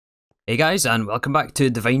Hey guys, and welcome back to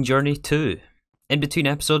Divine Journey 2. In between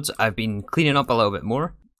episodes, I've been cleaning up a little bit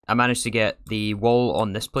more. I managed to get the wall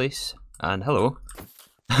on this place, and hello.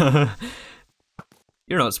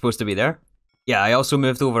 You're not supposed to be there. Yeah, I also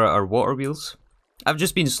moved over our water wheels. I've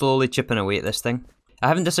just been slowly chipping away at this thing. I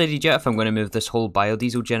haven't decided yet if I'm going to move this whole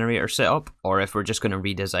biodiesel generator setup, or if we're just going to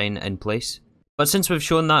redesign in place. But since we've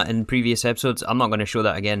shown that in previous episodes, I'm not going to show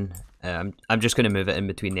that again. I'm just going to move it in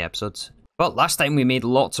between the episodes. But last time we made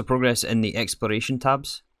lots of progress in the exploration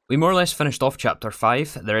tabs. We more or less finished off chapter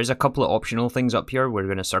 5. There is a couple of optional things up here we're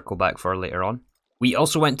going to circle back for later on. We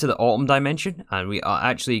also went to the Autumn Dimension, and we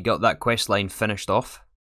actually got that quest line finished off.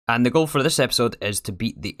 And the goal for this episode is to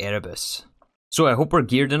beat the Erebus. So I hope we're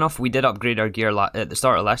geared enough. We did upgrade our gear at the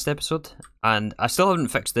start of last episode, and I still haven't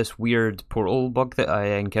fixed this weird portal bug that I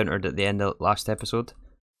encountered at the end of last episode.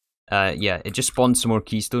 Yeah, it just spawned some more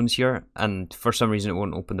keystones here, and for some reason it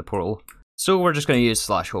won't open the portal. So we're just going to use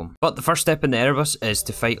 /home. But the first step in the Erebus is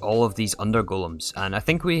to fight all of these under golems, and I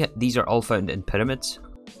think these are all found in pyramids.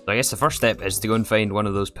 So I guess the first step is to go and find one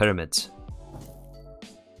of those pyramids.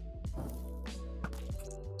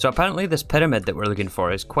 So apparently this pyramid that we're looking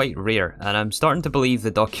for is quite rare, and I'm starting to believe the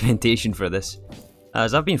documentation for this,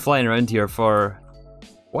 as I've been flying around here for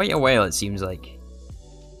quite a while it seems like.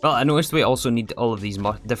 Well, I noticed we also need all of these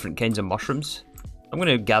different kinds of mushrooms. I'm going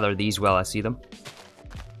to gather these while I see them.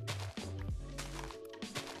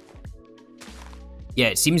 Yeah,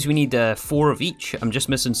 it seems we need 4 of each. I'm just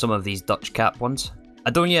missing some of these Dutch cap ones. I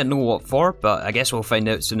don't yet know what for, but I guess we'll find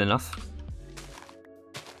out soon enough.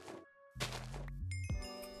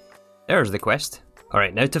 There's the quest.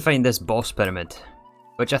 Alright, now to find this boss pyramid,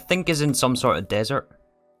 which I think is in some sort of desert.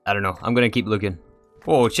 I don't know, I'm gonna keep looking.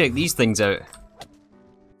 Whoa, check these things out.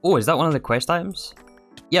 Oh, is that one of the quest items?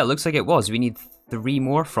 Yeah, it looks like it was. We need 3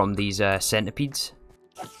 more from these centipedes.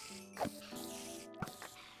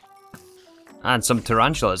 And some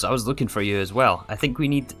tarantulas. I was looking for you as well. I think we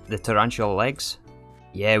need the tarantula legs.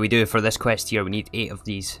 Yeah, we do. For this quest here, we need 8 of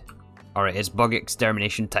these. Alright, it's bug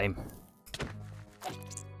extermination time.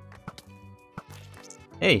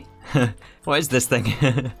 Hey, what is this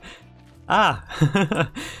thing? Ah!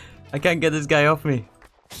 I can't get this guy off me.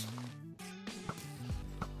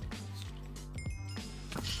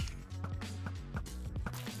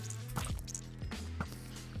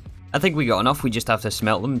 I think we got enough, we just have to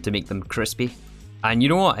smelt them to make them crispy. And you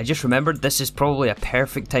know what, I just remembered this is probably a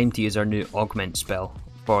perfect time to use our new augment spell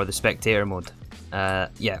for the spectator mode.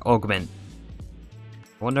 Yeah, augment.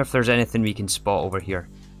 I wonder if there's anything we can spot over here.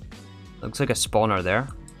 Looks like a spawner there.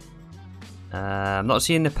 I'm not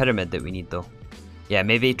seeing the pyramid that we need though. Yeah,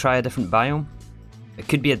 maybe try a different biome? It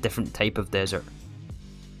could be a different type of desert.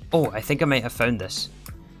 Oh, I think I might have found this.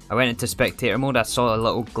 I went into spectator mode, I saw a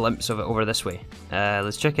little glimpse of it over this way.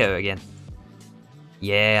 Let's check it out again.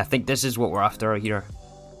 Yeah, I think this is what we're after here.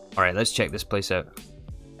 Alright, let's check this place out.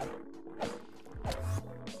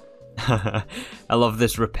 I love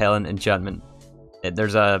this repellent enchantment.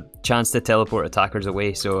 There's a chance to teleport attackers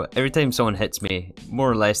away, so every time someone hits me,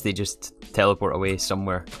 more or less they just teleport away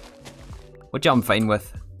somewhere. Which I'm fine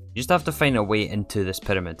with. You just have to find a way into this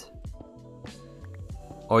pyramid.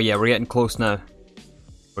 Oh yeah, we're getting close now.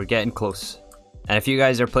 We're getting close. And if you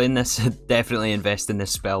guys are playing this, definitely invest in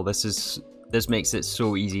this spell. This makes it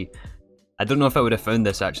so easy. I don't know if I would have found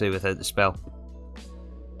this actually without the spell.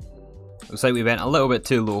 Looks like we went a little bit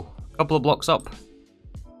too low. A couple of blocks up.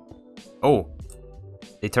 Oh.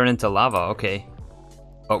 They turn into lava, okay.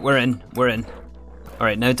 But we're in, we're in.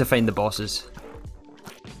 Alright, now to find the bosses.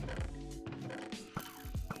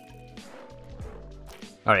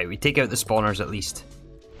 Alright, we take out the spawners at least.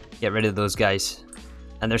 Get rid of those guys.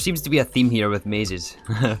 And there seems to be a theme here with mazes.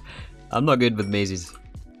 I'm not good with mazes.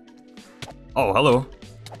 Oh, hello.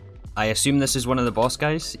 I assume this is one of the boss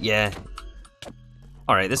guys? Yeah.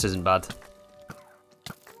 Alright, this isn't bad.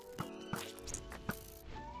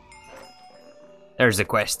 There's the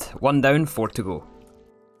quest. 1 down, 4 to go.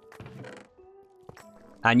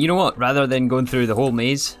 And you know what? Rather than going through the whole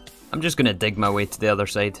maze, I'm just going to dig my way to the other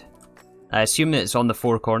side. I assume that it's on the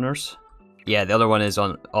 4 corners. Yeah, the other one is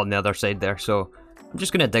on the other side there, so I'm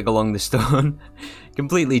just going to dig along the stone.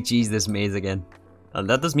 Completely cheese this maze again. And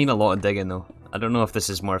that does mean a lot of digging though. I don't know if this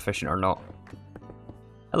is more efficient or not.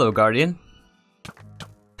 Hello, Guardian.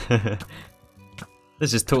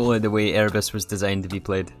 This is totally the way Erebus was designed to be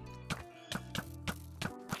played.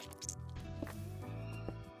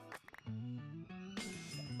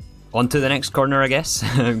 On to the next corner, I guess.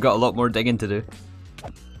 I've got a lot more digging to do.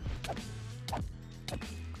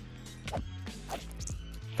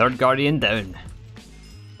 Third Guardian down.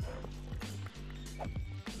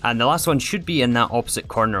 And the last one should be in that opposite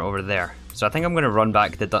corner over there. So I think I'm going to run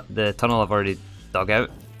back the tunnel I've already dug out.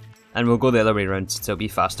 And we'll go the other way around, so it'll be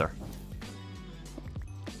faster.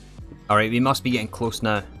 Alright, we must be getting close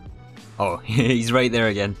now. Oh, he's right there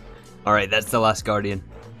again. Alright, that's the last guardian.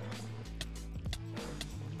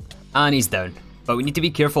 And he's down. But we need to be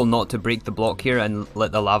careful not to break the block here and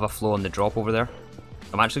let the lava flow on the drop over there.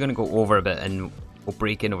 I'm actually going to go over a bit and we'll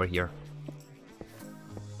break in over here.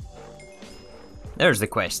 There's the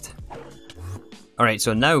quest. Alright,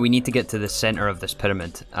 so now we need to get to the center of this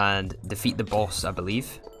pyramid and defeat the boss, I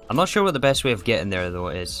believe. I'm not sure what the best way of getting there though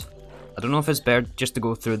is. I don't know if it's better just to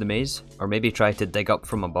go through the maze, or maybe try to dig up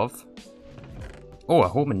from above. Oh, a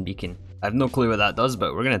homing beacon. I have no clue what that does,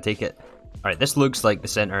 but we're gonna take it. Alright, this looks like the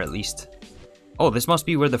center at least. Oh, this must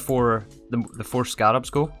be where the four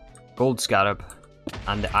scarabs go. Gold scarab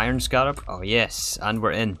and the iron scarab. Oh yes, and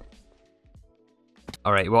we're in.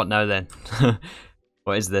 Alright, what now then?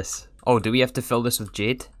 What is this? Oh, do we have to fill this with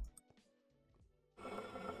jade?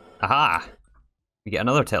 Aha! We get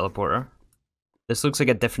another teleporter. This looks like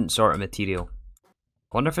a different sort of material.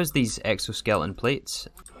 I wonder if it's these exoskeleton plates.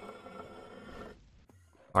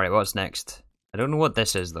 Alright, what's next? I don't know what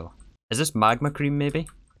this is though. Is this magma cream maybe?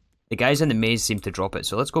 The guys in the maze seem to drop it,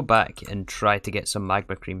 so let's go back and try to get some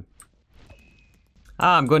magma cream.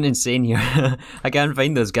 Ah, I'm going insane here. I can't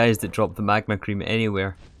find those guys that drop the magma cream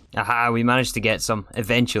anywhere. Aha, we managed to get some,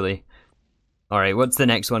 eventually. Alright, what's the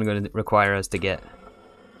next one going to require us to get?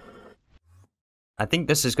 I think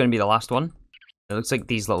this is going to be the last one. It looks like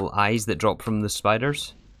these little eyes that drop from the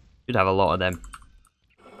spiders. Should have a lot of them.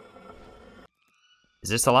 Is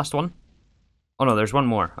this the last one? Oh no, there's one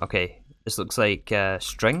more. Okay, this looks like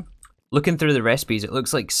string. Looking through the recipes, it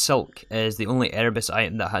looks like silk is the only Erebus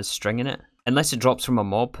item that has string in it. Unless it drops from a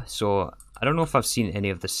mob, so I don't know if I've seen any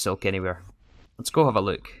of this silk anywhere. Let's go have a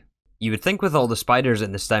look. You would think with all the spiders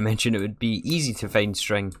in this dimension it would be easy to find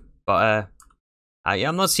string, but yeah,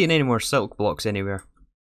 I'm not seeing any more silk blocks anywhere.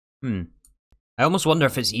 I almost wonder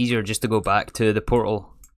if it's easier just to go back to the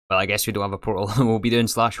portal. Well, I guess we don't have a portal, we'll be doing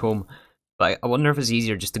 /home. But I wonder if it's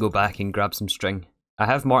easier just to go back and grab some string. I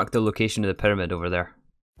have marked the location of the pyramid over there.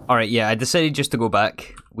 Alright, yeah, I decided just to go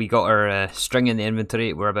back. We got our string in the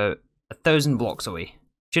inventory, we're about 1,000 blocks away.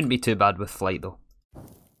 Shouldn't be too bad with flight though.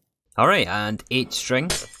 Alright, and 8 string.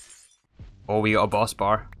 Oh, we got a boss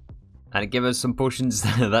bar. And it gave us some potions.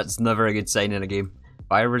 That's never a good sign in a game.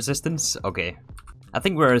 Fire resistance? Okay. I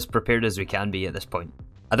think we're as prepared as we can be at this point.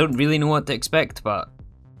 I don't really know what to expect, but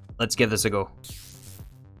let's give this a go.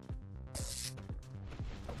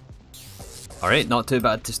 Alright, not too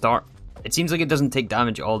bad to start. It seems like it doesn't take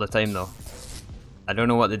damage all the time though. I don't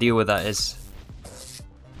know what the deal with that is.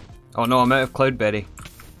 Oh no, I'm out of Cloudberry.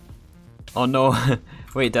 Oh no.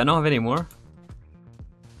 Wait, do I not have any more?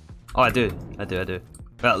 Oh, I do.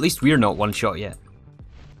 Well, at least we're not one shot yet.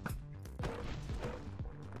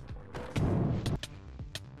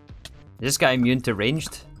 Is this guy immune to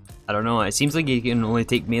ranged? I don't know, it seems like he can only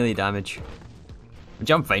take melee damage. Which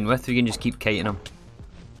I'm fine with, we can just keep kiting him.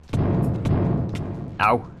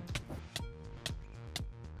 Ow.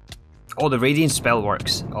 Oh, the radiant spell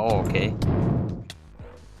works. Oh, okay.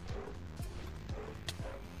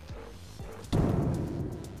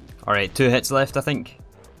 Alright, 2 hits left, I think.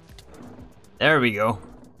 There we go.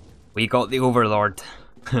 We got the Overlord.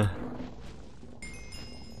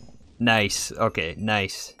 Nice. Okay,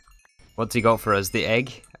 nice. What's he got for us? The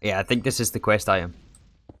egg? Yeah, I think this is the quest item.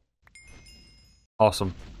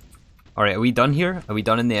 Awesome. Alright, are we done here? Are we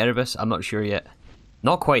done in the Erebus? I'm not sure yet.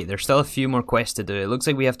 Not quite. There's still a few more quests to do. It looks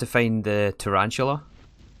like we have to find the Tarantula.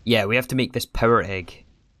 Yeah, we have to make this power egg,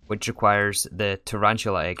 which requires the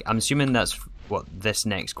Tarantula egg. I'm assuming that's what this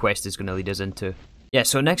next quest is going to lead us into. Yeah,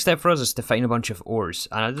 so next step for us is to find a bunch of ores.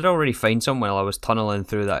 And I did already find some while I was tunneling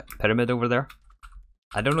through that pyramid over there.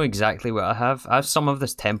 I don't know exactly what I have. I have some of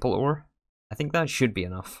this temple ore. I think that should be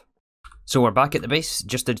enough. So we're back at the base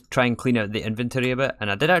just to try and clean out the inventory a bit. And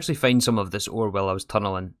I did actually find some of this ore while I was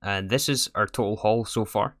tunneling. And this is our total haul so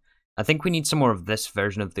far. I think we need some more of this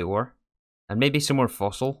version of the ore. And maybe some more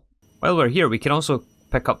fossil. While we're here, we can also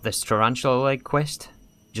pick up this tarantula leg quest.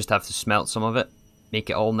 Just have to smelt some of it. Make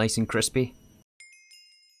it all nice and crispy.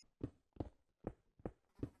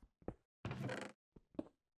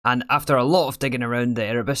 And after a lot of digging around the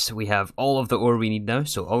Erebus, we have all of the ore we need now,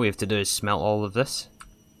 so all we have to do is smelt all of this.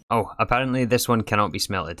 Oh, apparently this one cannot be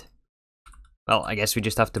smelted. Well, I guess we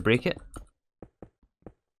just have to break it.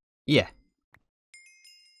 Yeah.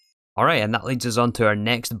 Alright, and that leads us on to our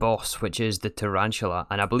next boss, which is the Tarantula.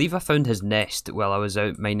 And I believe I found his nest while I was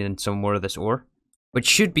out mining some more of this ore. Which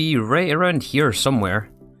should be right around here somewhere.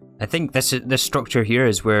 I think this structure here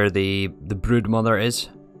is where the Brood Mother is.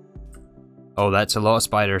 Oh, that's a lot of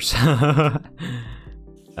spiders.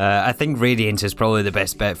 I think Radiance is probably the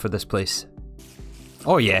best bet for this place.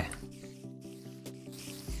 Oh yeah.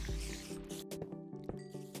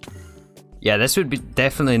 Yeah, this would be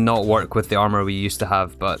definitely not work with the armor we used to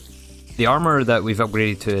have, but the armor that we've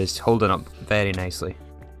upgraded to is holding up very nicely.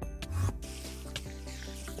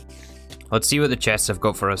 Let's see what the chests have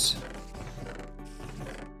got for us.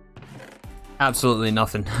 Absolutely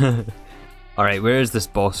nothing. Alright, where is this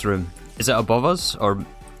boss room? Is it above us, or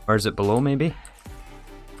is it below maybe?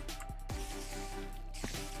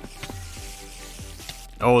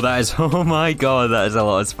 Oh, that is, oh my god, that is a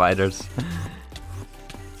lot of spiders.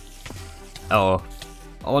 Oh.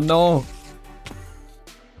 Oh no.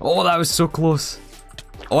 Oh, that was so close.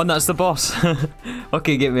 Oh, and that's the boss.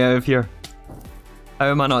 Okay, get me out of here. How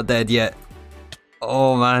am I not dead yet?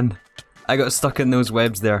 Oh man. I got stuck in those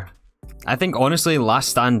webs there. I think honestly, Last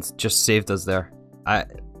Stand just saved us there.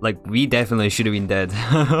 Like, we definitely should have been dead.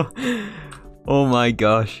 Oh my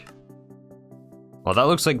gosh. Well, that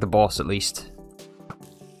looks like the boss at least.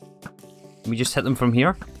 Can we just hit them from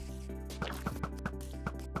here?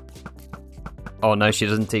 Oh, now she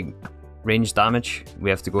doesn't take range damage. We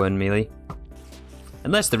have to go in melee.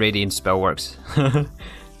 Unless the Radiant spell works.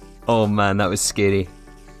 Oh man, that was scary.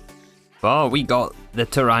 Oh, we got the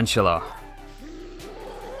Tarantula.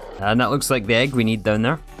 And that looks like the egg we need down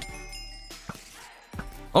there.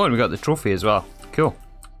 Oh, and we got the trophy as well. Cool.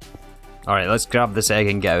 Alright, let's grab this egg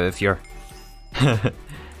and get out of here.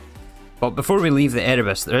 But before we leave the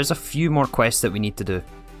Erebus, there is a few more quests that we need to do.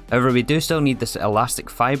 However, we do still need this elastic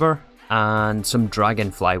fiber and some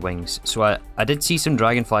dragonfly wings. So I did see some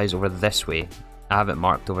dragonflies over this way. I have it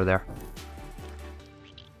marked over there.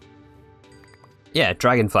 Yeah,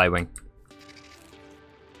 dragonfly wing.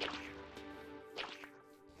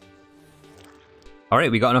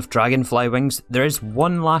 Alright, we got enough dragonfly wings. There is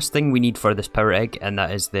one last thing we need for this power egg, and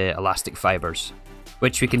that is the elastic fibers,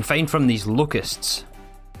 which we can find from these locusts.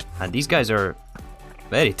 And these guys are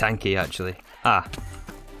very tanky, actually. Ah,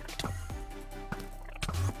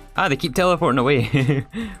 they keep teleporting away.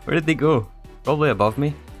 Where did they go? Probably above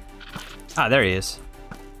me. Ah, there he is.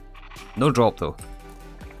 No drop, though.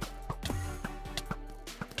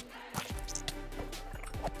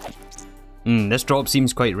 This drop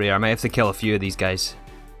seems quite rare. I might have to kill a few of these guys.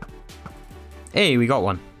 Hey, we got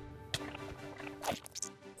one.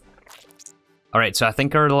 Alright, so I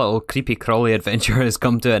think our little creepy crawly adventure has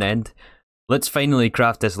come to an end. Let's finally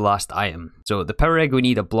craft this last item. So the power egg, we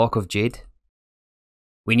need a block of jade.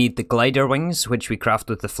 We need the glider wings, which we craft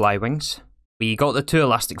with the fly wings. We got the 2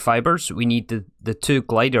 elastic fibers. We need the 2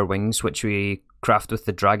 glider wings, which we craft with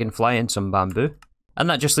the dragonfly and some bamboo. And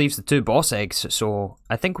that just leaves the 2 boss eggs, so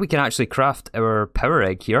I think we can actually craft our power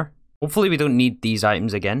egg here. Hopefully we don't need these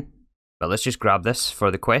items again, but let's just grab this for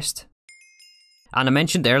the quest. And I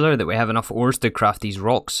mentioned earlier that we have enough ores to craft these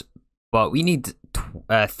rocks, but we need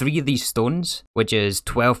 3 of these stones, which is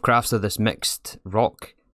 12 crafts of this mixed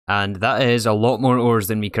rock, and that is a lot more ores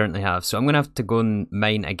than we currently have, so I'm going to have to go and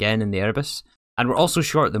mine again in the Erebus. And we're also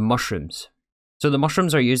short the mushrooms. So the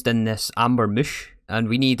mushrooms are used in this amber mush, and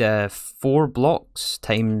we need 4 blocks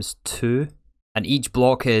times 2, and each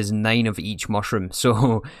block is 9 of each mushroom,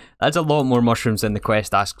 so that's a lot more mushrooms than the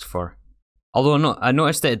quest asks for. Although I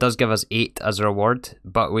noticed that it does give us 8 as a reward,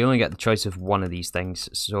 but we only get the choice of 1 of these things,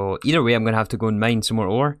 so either way I'm going to have to go and mine some more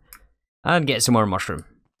ore, and get some more mushroom.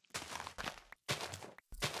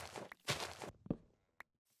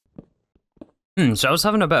 So I was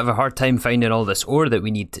having a bit of a hard time finding all this ore that we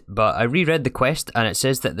need, but I reread the quest and it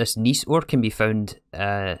says that this gneiss ore can be found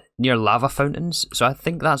near lava fountains, so I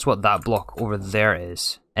think that's what that block over there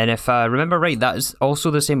is. And if I remember right, that is also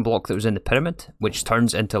the same block that was in the pyramid, which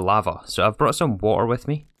turns into lava. So I've brought some water with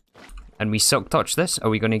me. And we silk touch this. Are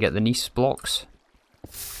we going to get the gneiss blocks?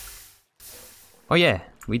 Oh yeah,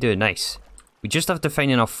 we do, nice. We just have to find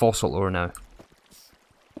enough fossil ore now.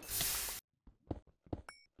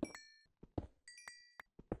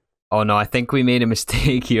 Oh no, I think we made a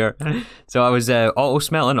mistake here. So I was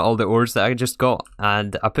auto-smelting all the ores that I just got,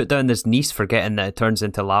 and I put down this gneiss forgetting that it turns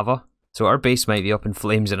into lava. So our base might be up in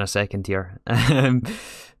flames in a second here.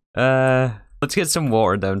 Let's get some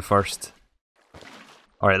water down first.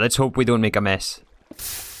 Alright, let's hope we don't make a mess.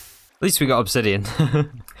 At least we got obsidian.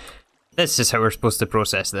 This is how we're supposed to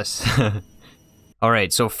process this.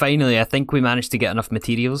 Alright, so finally I think we managed to get enough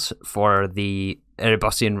materials for the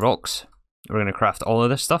Erebusian rocks. We're going to craft all of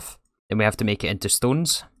this stuff. Then we have to make it into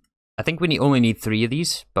stones. I think we only need 3 of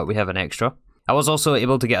these, but we have an extra. I was also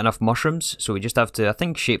able to get enough mushrooms, so we just have to, I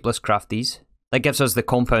think, shapeless craft these. That gives us the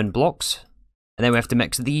compound blocks. And then we have to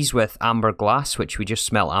mix these with amber glass, which we just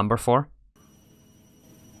smelt amber for.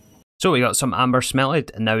 So we got some amber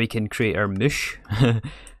smelted, and now we can create our mush. How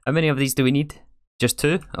many of these do we need? Just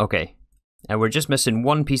 2? Okay. And we're just missing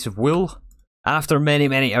 1 piece of wool. After many,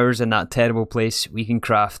 many hours in that terrible place, we can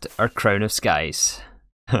craft our crown of skies.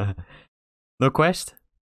 No quest?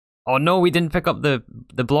 Oh no, we didn't pick up the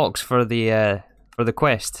blocks for the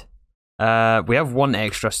quest. We have 1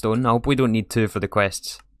 extra stone. I hope we don't need 2 for the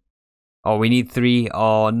quests. Oh, we need 3.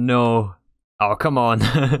 Oh no. Oh, come on.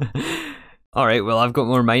 Alright, well I've got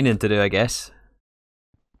more mining to do, I guess.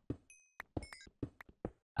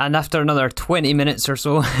 And after another 20 minutes or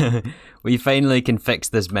so, we finally can fix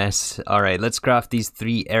this mess. Alright, let's craft these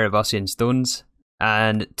 3 Erebusian stones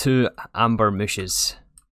and 2 amber mushes.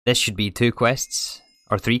 This should be 2 quests,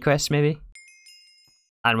 or 3 quests maybe.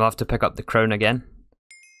 And we'll have to pick up the crown again.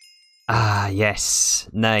 Ah, yes,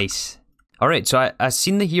 nice. Alright, so I've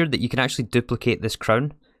seen here that you can actually duplicate this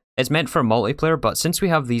crown. It's meant for multiplayer, but since we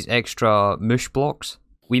have these extra mush blocks,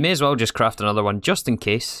 we may as well just craft another one just in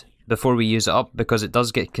case, before we use it up, because it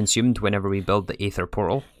does get consumed whenever we build the Aether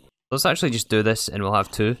portal. Let's actually just do this and we'll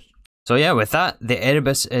have 2. So yeah, with that, the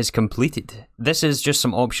Erebus is completed. This is just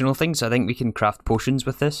some optional things. I think we can craft potions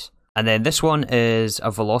with this. And then this one is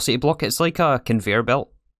a velocity block. It's like a conveyor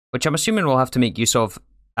belt, which I'm assuming we'll have to make use of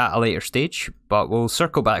at a later stage, but we'll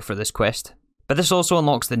circle back for this quest. But this also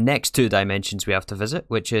unlocks the next 2 dimensions we have to visit,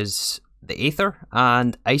 which is the Aether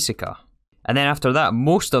and Icica. And then after that,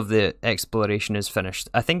 most of the exploration is finished.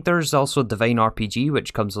 I think there's also Divine RPG,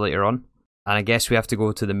 which comes later on. And I guess we have to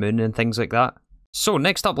go to the moon and things like that. So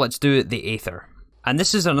next up, let's do the Aether. And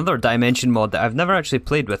this is another dimension mod that I've never actually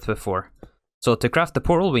played with before. So to craft the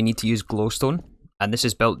portal, we need to use glowstone. And this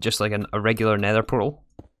is built just like a regular nether portal.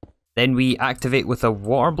 Then we activate with a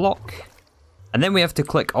water block. And then we have to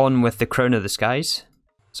click on with the crown of the skies.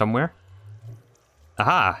 Somewhere.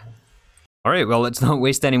 Aha! Alright, well let's not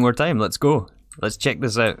waste any more time, let's go. Let's check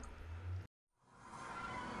this out.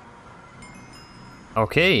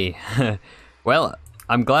 Okay. Well,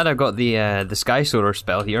 I'm glad I got the Sky Soarer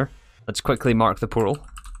spell here. Let's quickly mark the portal.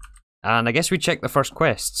 And I guess we check the first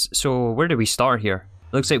quests. So where do we start here?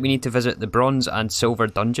 Looks like we need to visit the Bronze and Silver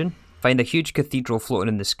Dungeon. Find a huge cathedral floating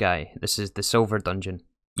in the sky. This is the Silver Dungeon.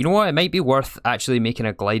 You know what, it might be worth actually making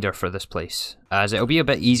a glider for this place, as it'll be a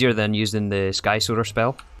bit easier than using the Sky Soarer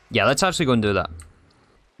spell. Yeah, let's actually go and do that.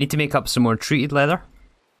 Need to make up some more treated leather,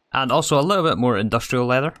 and also a little bit more industrial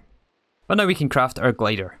leather. But now we can craft our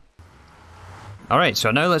glider. Alright,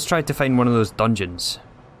 so now let's try to find one of those dungeons.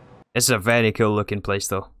 This is a very cool looking place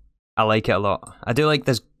though. I like it a lot. I do like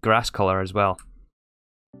this grass colour as well.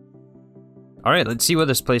 Alright, let's see what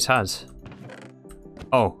this place has.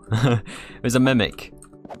 Oh, it was a mimic.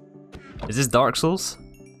 Is this Dark Souls?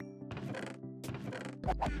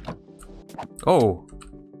 Oh.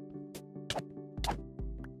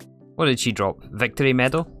 What did she drop? Victory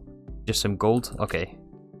medal? Just some gold? Okay.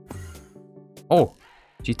 Oh,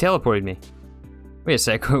 she teleported me. Wait a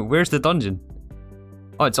sec, where's the dungeon?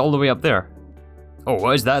 Oh, it's all the way up there. Oh,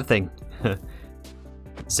 what is that thing?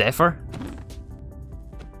 Zephyr?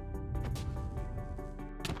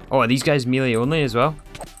 Oh, are these guys melee only as well?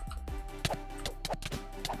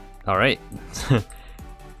 Alright.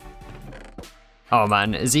 Oh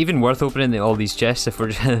man, is it even worth opening all these chests if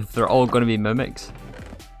they're all going to be mimics?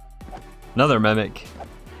 Another mimic.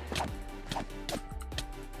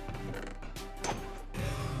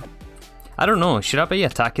 I don't know, should I be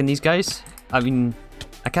attacking these guys? I mean,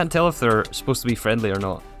 I can't tell if they're supposed to be friendly or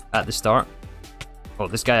not at the start. Oh,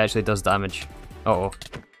 this guy actually does damage. Uh-oh.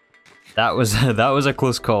 That was a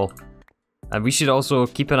close call. And we should also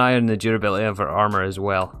keep an eye on the durability of our armor as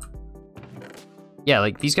well. Yeah,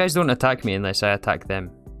 like, these guys don't attack me unless I attack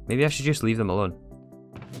them. Maybe I should just leave them alone.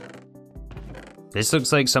 This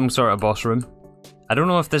looks like some sort of boss room. I don't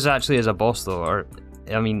know if this actually is a boss though, or...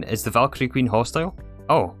 I mean, is the Valkyrie Queen hostile?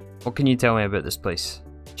 Oh, what can you tell me about this place?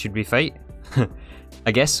 Should we fight?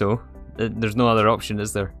 I guess so. There's no other option,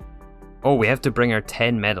 is there? Oh, we have to bring our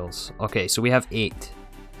 10 medals. Okay, so we have 8.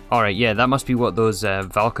 Alright, yeah, that must be what those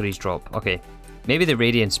Valkyries drop. Okay, maybe the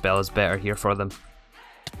Radiant spell is better here for them.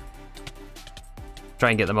 Try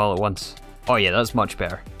and get them all at once. Oh yeah, that's much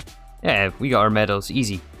better. Yeah, we got our medals,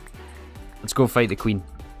 easy. Let's go fight the queen.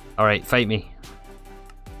 Alright, fight me.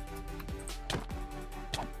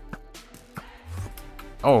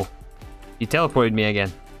 Oh, you teleported me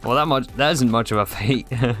again. Well, that isn't much of a fight.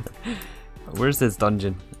 Where's this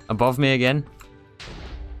dungeon? Above me again?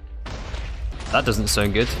 That doesn't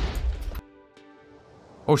sound good.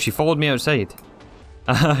 Oh, she followed me outside.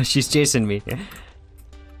 She's chasing me.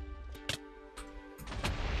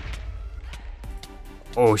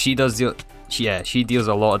 Oh, she does deal... Yeah, she deals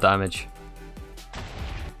a lot of damage.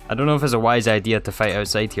 I don't know if it's a wise idea to fight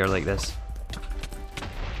outside here like this.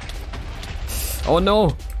 Oh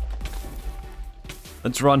no!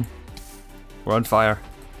 Let's run. We're on fire.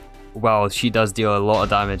 Wow, she does deal a lot of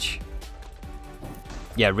damage.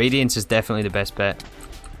 Yeah, Radiance is definitely the best bet.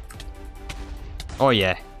 Oh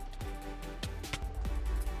yeah.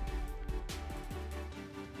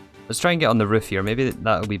 Let's try and get on the roof here. Maybe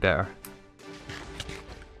that'll be better.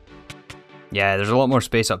 Yeah, there's a lot more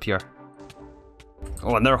space up here.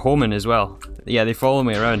 Oh, and they're homing as well. Yeah, they follow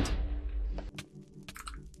me around.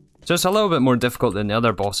 So it's a little bit more difficult than the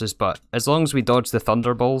other bosses, but as long as we dodge the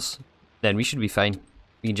thunderballs, then we should be fine.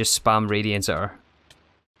 We can just spam Radiance at her.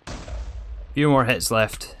 Few more hits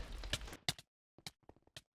left.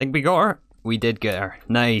 Think we got her? We did get her.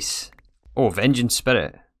 Nice. Oh, Vengeance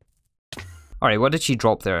Spirit. Alright, what did she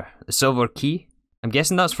drop there? The silver key? I'm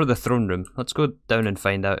guessing that's for the throne room. Let's go down and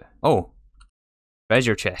find out. Oh.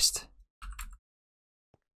 Treasure chest.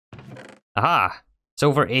 Aha!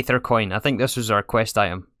 Silver Aether coin. I think this was our quest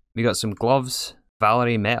item. We got some gloves.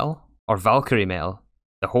 Valkyrie metal? Or Valkyrie metal.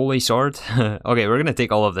 The holy sword. Okay, we're gonna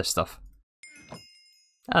take all of this stuff.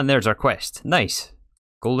 And there's our quest. Nice.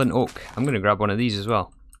 Golden oak. I'm gonna grab one of these as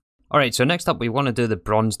well. Alright, so next up we want to do the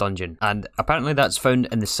bronze dungeon. And apparently that's found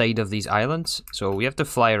in the side of these islands. So we have to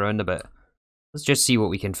fly around a bit. Let's just see what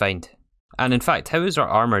we can find. And in fact, how is our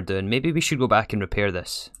armor doing? Maybe we should go back and repair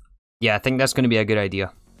this. Yeah, I think that's going to be a good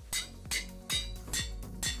idea.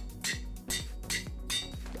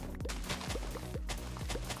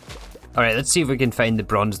 Alright, let's see if we can find the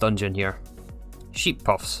bronze dungeon here. Sheep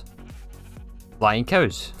puffs. Flying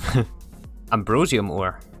cows. Ambrosium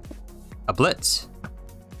ore. A blitz.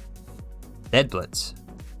 Dead blitz.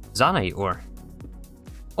 Zanite ore.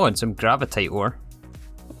 Oh, and some gravitite ore.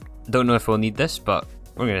 Don't know if we'll need this, but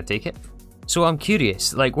we're gonna take it. So I'm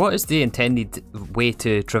curious, like, what is the intended way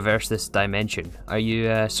to traverse this dimension? Are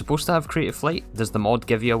you supposed to have creative flight? Does the mod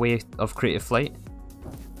give you a way of creative flight?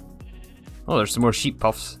 Oh, there's some more sheep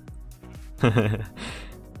puffs.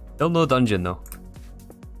 Still no dungeon though.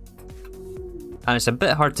 And it's a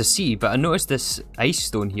bit hard to see, but I noticed this ice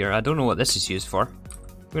stone here. I don't know what this is used for.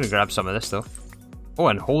 I'm gonna grab some of this though. Oh,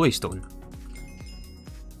 and holy stone.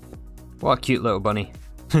 What a cute little bunny.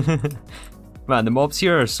 Man, the mobs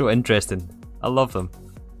here are so interesting. I love them.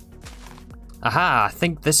 Aha, I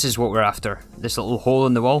think this is what we're after. This little hole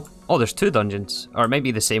in the wall. Oh, there's two dungeons. Or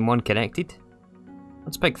maybe the same one connected.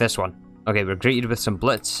 Let's pick this one. Okay, we're greeted with some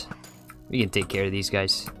blitz. We can take care of these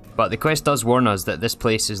guys. But the quest does warn us that this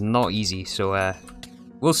place is not easy, so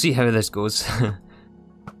we'll see how this goes.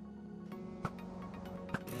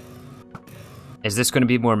 Is this going to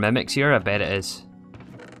be more mimics here? I bet it is.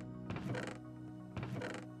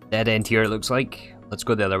 Dead end here, it looks like. Let's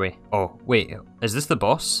go the other way. Oh, wait. Is this the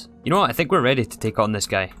boss? You know what? I think we're ready to take on this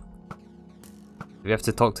guy. Do we have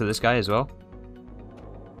to talk to this guy as well?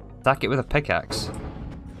 Attack it with a pickaxe.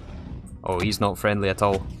 Oh, he's not friendly at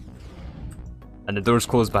all. And the door's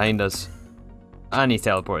closed behind us. And he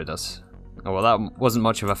teleported us. Oh, well, that wasn't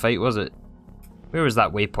much of a fight, was it? Where was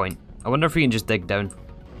that waypoint? I wonder if we can just dig down.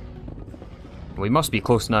 We must be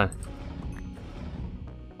close now.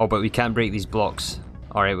 Oh, but we can't break these blocks.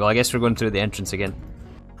 Alright, well I guess we're going through the entrance again.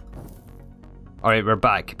 Alright, we're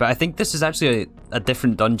back. But I think this is actually a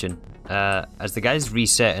different dungeon. As the guys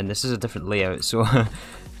reset, and this is a different layout, so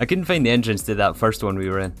I couldn't find the entrance to that first one we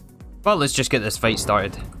were in. Well, let's just get this fight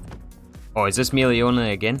started. Oh, is this melee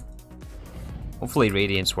only again? Hopefully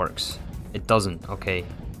Radiance works. It doesn't, okay.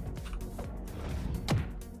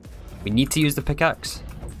 We need to use the pickaxe?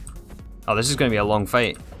 Oh, this is going to be a long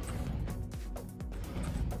fight.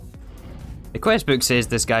 The quest book says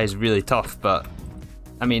this guy is really tough, but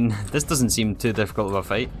I mean, this doesn't seem too difficult of a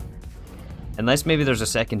fight. Unless maybe there's a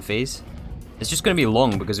second phase. It's just going to be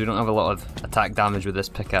long because we don't have a lot of attack damage with this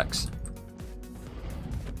pickaxe.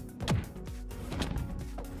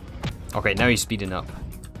 Okay, now he's speeding up.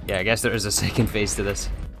 Yeah, I guess there is a second phase to this.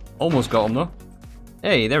 Almost got him though.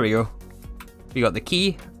 Hey, there we go. We got the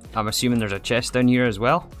key. I'm assuming there's a chest down here as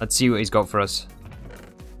well. Let's see what he's got for us.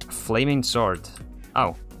 A flaming sword.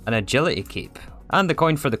 Oh, an agility cape. And the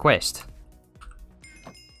coin for the quest.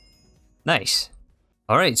 Nice.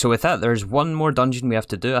 Alright, so with that, there's one more dungeon we have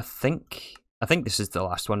to do, I think. I think this is the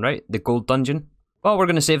last one, right? The gold dungeon. Well, we're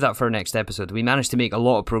going to save that for our next episode. We managed to make a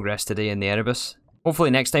lot of progress today in the Erebus.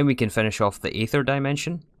 Hopefully next time we can finish off the Aether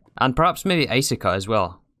Dimension. And perhaps maybe Icica as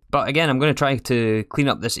well. But again, I'm going to try to clean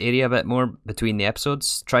up this area a bit more between the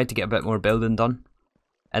episodes. Try to get a bit more building done.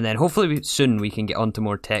 And then hopefully soon we can get onto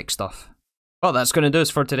more tech stuff. Well, that's going to do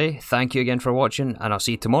us for today. Thank you again for watching, and I'll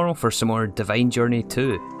see you tomorrow for some more Divine Journey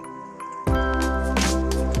 2.